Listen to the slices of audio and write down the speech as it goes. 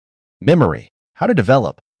Memory: How to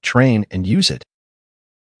Develop, Train, and Use It.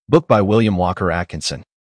 Book by William Walker Atkinson.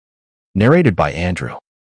 Narrated by Andrew.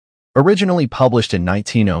 Originally published in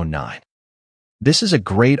 1909. This is a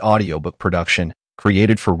great audiobook production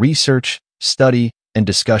created for research, study, and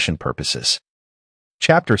discussion purposes.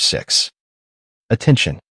 Chapter 6.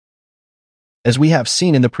 Attention. As we have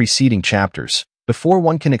seen in the preceding chapters, before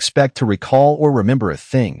one can expect to recall or remember a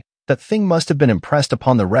thing, that thing must have been impressed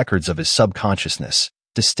upon the records of his subconsciousness,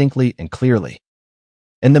 distinctly and clearly.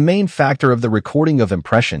 And the main factor of the recording of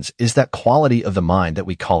impressions is that quality of the mind that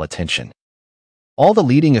we call attention. All the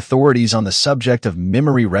leading authorities on the subject of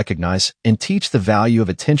memory recognize and teach the value of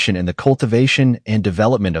attention in the cultivation and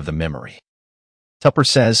development of the memory. Tupper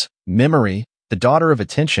says, "Memory, the daughter of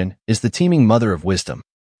attention, is the teeming mother of wisdom."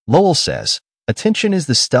 Lowell says, "Attention is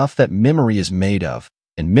the stuff that memory is made of,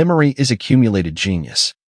 and memory is accumulated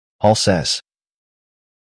genius." Hall says,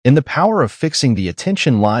 "In the power of fixing the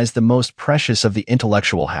attention lies the most precious of the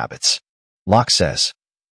intellectual habits." Locke says,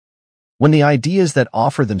 "When the ideas that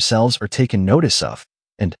offer themselves are taken notice of,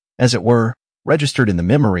 and, as it were, registered in the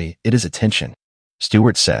memory, it is attention."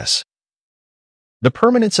 Stewart says, "The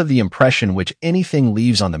permanence of the impression which anything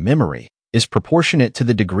leaves on the memory is proportionate to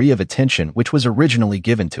the degree of attention which was originally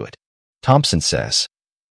given to it." Thompson says,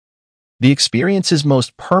 "The experiences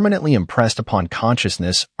most permanently impressed upon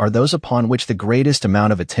consciousness are those upon which the greatest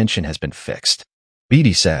amount of attention has been fixed."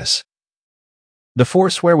 Beattie says, "The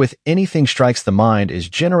force wherewith anything strikes the mind is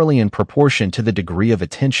generally in proportion to the degree of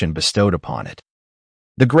attention bestowed upon it.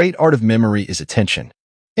 The great art of memory is attention.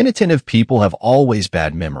 Inattentive people have always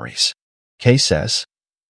bad memories." Kay says,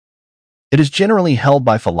 "It is generally held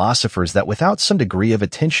by philosophers that without some degree of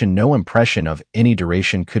attention no impression of any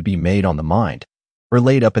duration could be made on the mind, or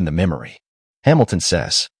laid up in the memory." Hamilton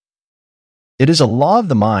says, "It is a law of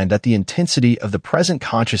the mind that the intensity of the present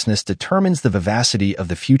consciousness determines the vivacity of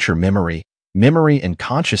the future memory. Memory and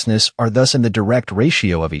consciousness are thus in the direct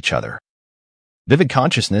ratio of each other. Vivid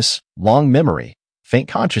consciousness, long memory; faint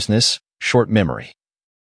consciousness, short memory.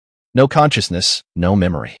 No consciousness, no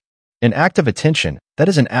memory. An act of attention, that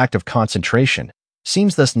is an act of concentration,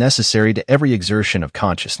 seems thus necessary to every exertion of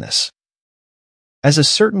consciousness. As a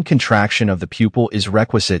certain contraction of the pupil is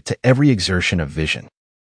requisite to every exertion of vision.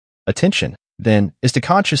 Attention, then, is to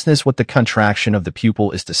consciousness what the contraction of the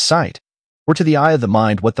pupil is to sight, or to the eye of the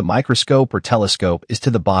mind what the microscope or telescope is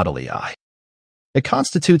to the bodily eye. It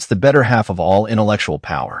constitutes the better half of all intellectual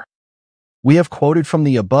power. We have quoted from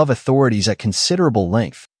the above authorities at considerable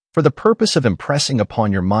length, for the purpose of impressing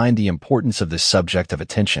upon your mind the importance of this subject of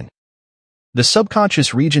attention. The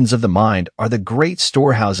subconscious regions of the mind are the great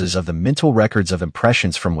storehouses of the mental records of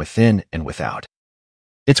impressions from within and without.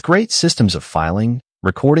 Its great systems of filing,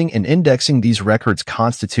 recording, and indexing these records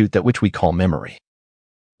constitute that which we call memory.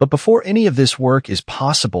 But before any of this work is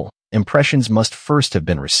possible, impressions must first have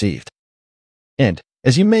been received. And,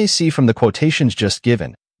 as you may see from the quotations just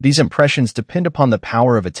given, these impressions depend upon the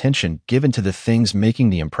power of attention given to the things making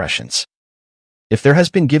the impressions. If there has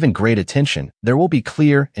been given great attention, there will be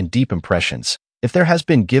clear and deep impressions. If there has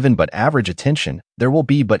been given but average attention, there will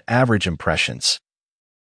be but average impressions.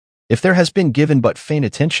 If there has been given but faint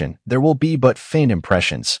attention, there will be but faint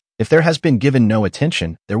impressions. If there has been given no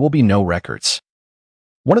attention, there will be no records.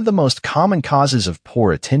 One of the most common causes of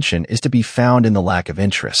poor attention is to be found in the lack of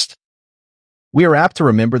interest. We are apt to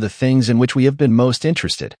remember the things in which we have been most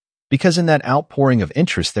interested, because in that outpouring of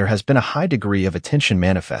interest there has been a high degree of attention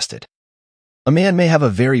manifested. A man may have a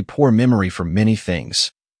very poor memory for many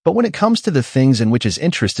things, but when it comes to the things in which his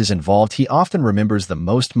interest is involved, he often remembers the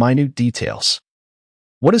most minute details.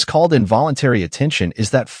 What is called involuntary attention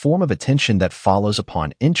is that form of attention that follows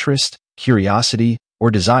upon interest, curiosity,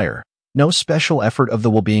 or desire, no special effort of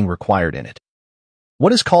the will being required in it.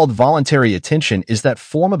 What is called voluntary attention is that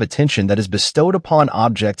form of attention that is bestowed upon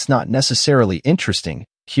objects not necessarily interesting,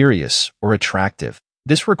 curious, or attractive.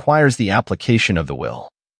 This requires the application of the will,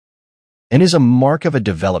 and is a mark of a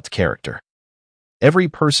developed character. Every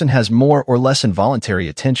person has more or less involuntary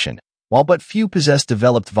attention, while but few possess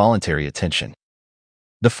developed voluntary attention.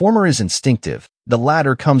 The former is instinctive, the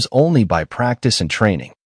latter comes only by practice and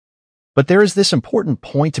training. But there is this important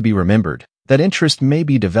point to be remembered, that interest may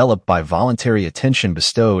be developed by voluntary attention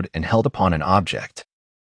bestowed and held upon an object.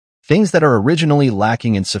 Things that are originally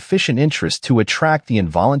lacking in sufficient interest to attract the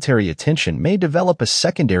involuntary attention may develop a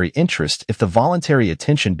secondary interest if the voluntary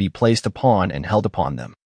attention be placed upon and held upon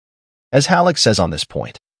them. As Halleck says on this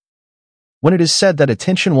point, "When it is said that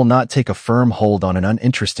attention will not take a firm hold on an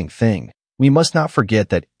uninteresting thing, we must not forget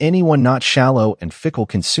that anyone not shallow and fickle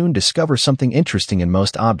can soon discover something interesting in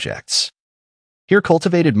most objects. Here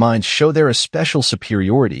cultivated minds show their especial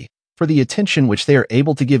superiority, for the attention which they are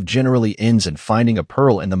able to give generally ends in finding a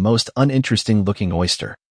pearl in the most uninteresting-looking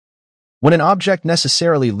oyster. When an object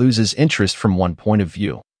necessarily loses interest from one point of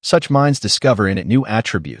view, such minds discover in it new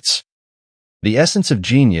attributes. The essence of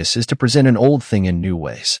genius is to present an old thing in new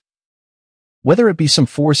ways. Whether it be some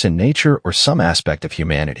force in nature or some aspect of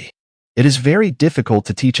humanity, it is very difficult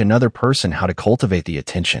to teach another person how to cultivate the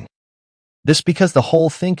attention. This because the whole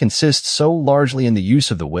thing consists so largely in the use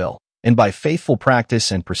of the will, and by faithful practice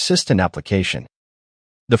and persistent application.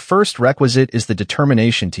 The first requisite is the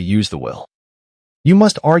determination to use the will. You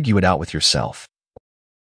must argue it out with yourself.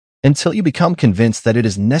 Until you become convinced that it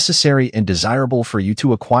is necessary and desirable for you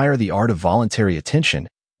to acquire the art of voluntary attention,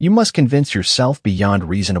 you must convince yourself beyond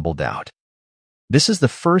reasonable doubt. This is the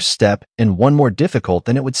first step and one more difficult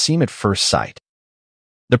than it would seem at first sight.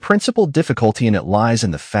 The principal difficulty in it lies in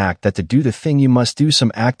the fact that to do the thing you must do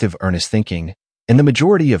some active earnest thinking, and the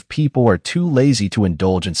majority of people are too lazy to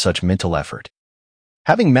indulge in such mental effort.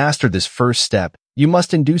 Having mastered this first step, you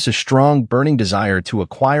must induce a strong, burning desire to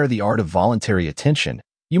acquire the art of voluntary attention.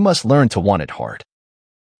 You must learn to want it hard.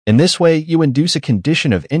 In this way, you induce a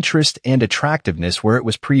condition of interest and attractiveness where it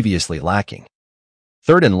was previously lacking.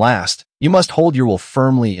 Third and last, you must hold your will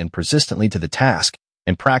firmly and persistently to the task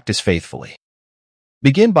and practice faithfully.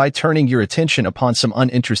 Begin by turning your attention upon some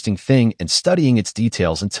uninteresting thing and studying its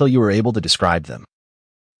details until you are able to describe them.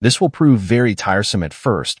 This will prove very tiresome at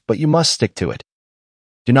first, but you must stick to it.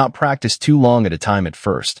 Do not practice too long at a time at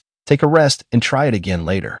first. Take a rest and try it again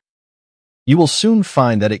later. You will soon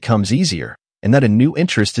find that it comes easier and that a new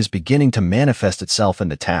interest is beginning to manifest itself in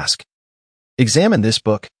the task. Examine this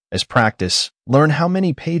book as practice. Learn how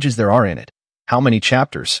many pages there are in it, how many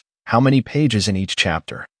chapters, how many pages in each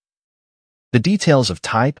chapter. The details of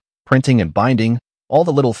type, printing, and binding, all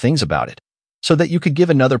the little things about it, so that you could give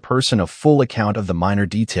another person a full account of the minor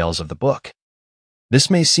details of the book. This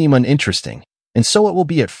may seem uninteresting, and so it will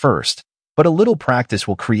be at first, but a little practice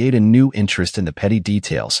will create a new interest in the petty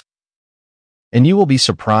details, and you will be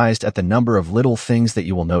surprised at the number of little things that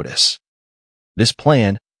you will notice. This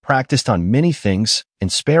plan, practiced on many things in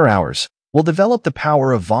spare hours, will develop the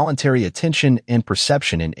power of voluntary attention and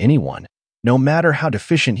perception in anyone, no matter how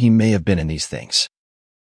deficient he may have been in these things.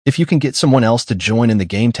 If you can get someone else to join in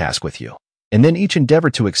the game task with you, and then each endeavor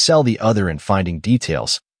to excel the other in finding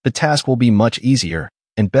details, the task will be much easier,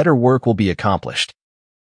 and better work will be accomplished.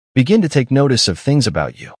 Begin to take notice of things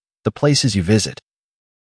about you, the places you visit,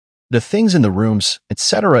 the things in the rooms,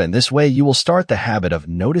 etc. In this way, you will start the habit of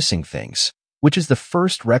noticing things, which is the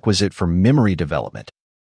first requisite for memory development.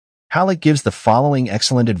 Halleck gives the following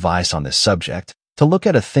excellent advice on this subject. To look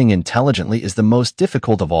at a thing intelligently is the most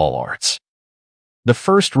difficult of all arts. The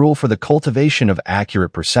first rule for the cultivation of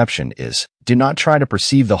accurate perception is, do not try to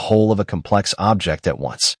perceive the whole of a complex object at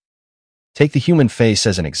once. Take the human face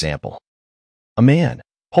as an example. A man,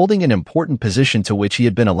 holding an important position to which he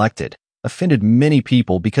had been elected, offended many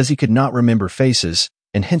people because he could not remember faces,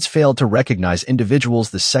 and hence failed to recognize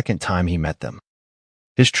individuals the second time he met them.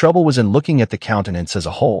 His trouble was in looking at the countenance as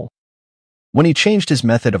a whole. When he changed his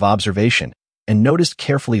method of observation, and noticed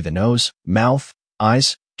carefully the nose, mouth,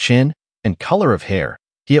 eyes, chin, and color of hair,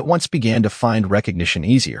 he at once began to find recognition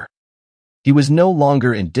easier. He was no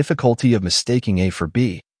longer in difficulty of mistaking A for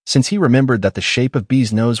B, since he remembered that the shape of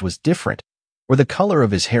B's nose was different, or the color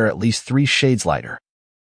of his hair at least 3 shades lighter.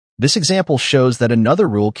 This example shows that another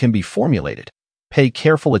rule can be formulated. Pay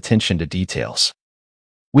careful attention to details.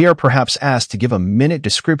 We are perhaps asked to give a minute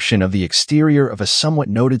description of the exterior of a somewhat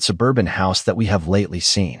noted suburban house that we have lately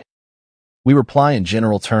seen. We reply in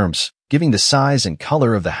general terms, giving the size and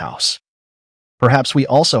color of the house. Perhaps we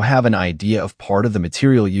also have an idea of part of the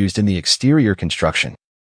material used in the exterior construction.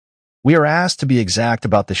 We are asked to be exact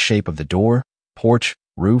about the shape of the door, porch,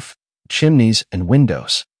 roof, chimneys, and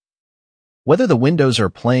windows. Whether the windows are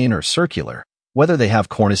plain or circular, whether they have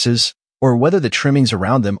cornices, or whether the trimmings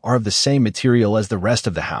around them are of the same material as the rest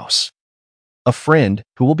of the house. A friend,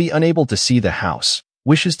 who will be unable to see the house,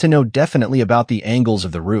 wishes to know definitely about the angles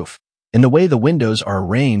of the roof, and the way the windows are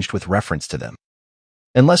arranged with reference to them.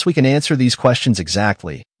 Unless we can answer these questions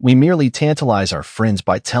exactly, we merely tantalize our friends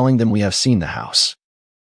by telling them we have seen the house.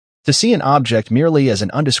 To see an object merely as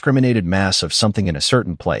an undiscriminated mass of something in a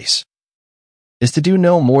certain place is to do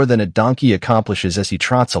no more than a donkey accomplishes as he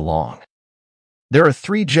trots along. There are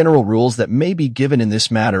 3 general rules that may be given in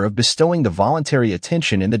this matter of bestowing the voluntary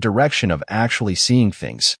attention in the direction of actually seeing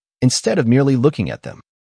things, instead of merely looking at them.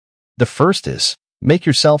 The first is, make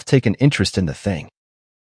yourself take an interest in the thing.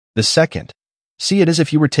 The second, see it as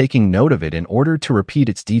if you were taking note of it in order to repeat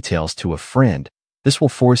its details to a friend. This will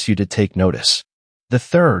force you to take notice. The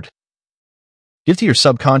third, Give to your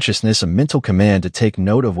subconsciousness a mental command to take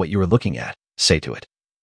note of what you are looking at. Say to it,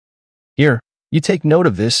 "Here, you take note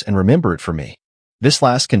of this and remember it for me." This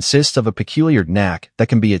last consists of a peculiar knack that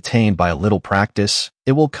can be attained by a little practice.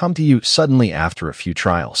 It will come to you suddenly after a few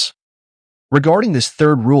trials. Regarding this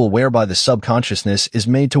third rule whereby the subconsciousness is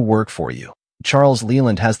made to work for you, Charles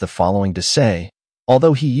Leland has the following to say,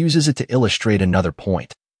 although he uses it to illustrate another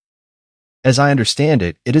point. As I understand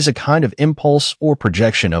it, it is a kind of impulse or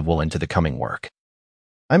projection of will into the coming work.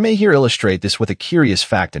 I may here illustrate this with a curious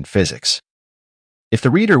fact in physics. If the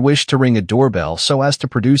reader wished to ring a doorbell so as to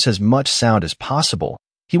produce as much sound as possible,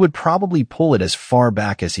 he would probably pull it as far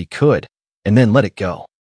back as he could and then let it go.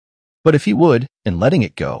 But if he would, in letting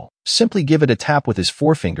it go, simply give it a tap with his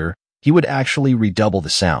forefinger, he would actually redouble the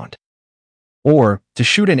sound. Or, to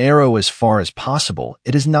shoot an arrow as far as possible,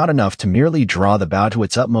 it is not enough to merely draw the bow to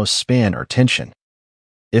its utmost span or tension.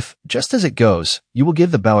 If, just as it goes, you will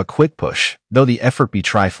give the bow a quick push, though the effort be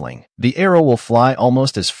trifling, the arrow will fly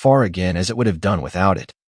almost as far again as it would have done without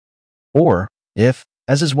it. Or, if,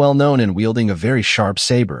 as is well known in wielding a very sharp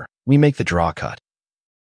saber, we make the draw cut.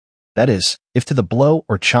 That is, if to the blow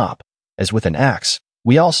or chop, as with an axe,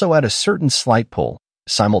 we also add a certain slight pull,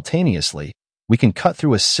 simultaneously, we can cut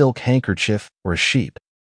through a silk handkerchief or a sheep.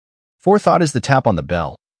 Forethought is the tap on the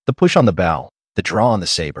bell, the push on the bow, the draw on the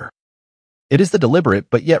saber. It is the deliberate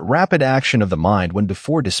but yet rapid action of the mind when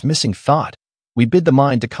before dismissing thought, we bid the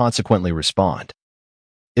mind to consequently respond.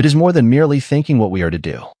 It is more than merely thinking what we are to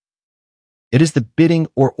do. It is the bidding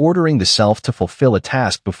or ordering the self to fulfill a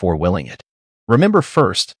task before willing it. Remember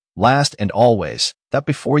first, last, and always, that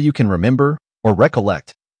before you can remember or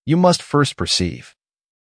recollect, you must first perceive.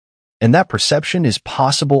 And that perception is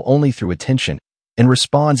possible only through attention and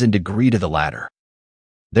responds in degree to the latter.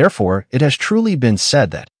 Therefore, it has truly been said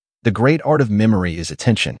that the great art of memory is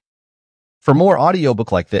attention. For more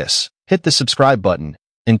audiobook like this, hit the subscribe button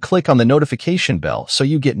and click on the notification bell so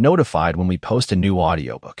you get notified when we post a new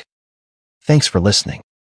audiobook. Thanks for listening.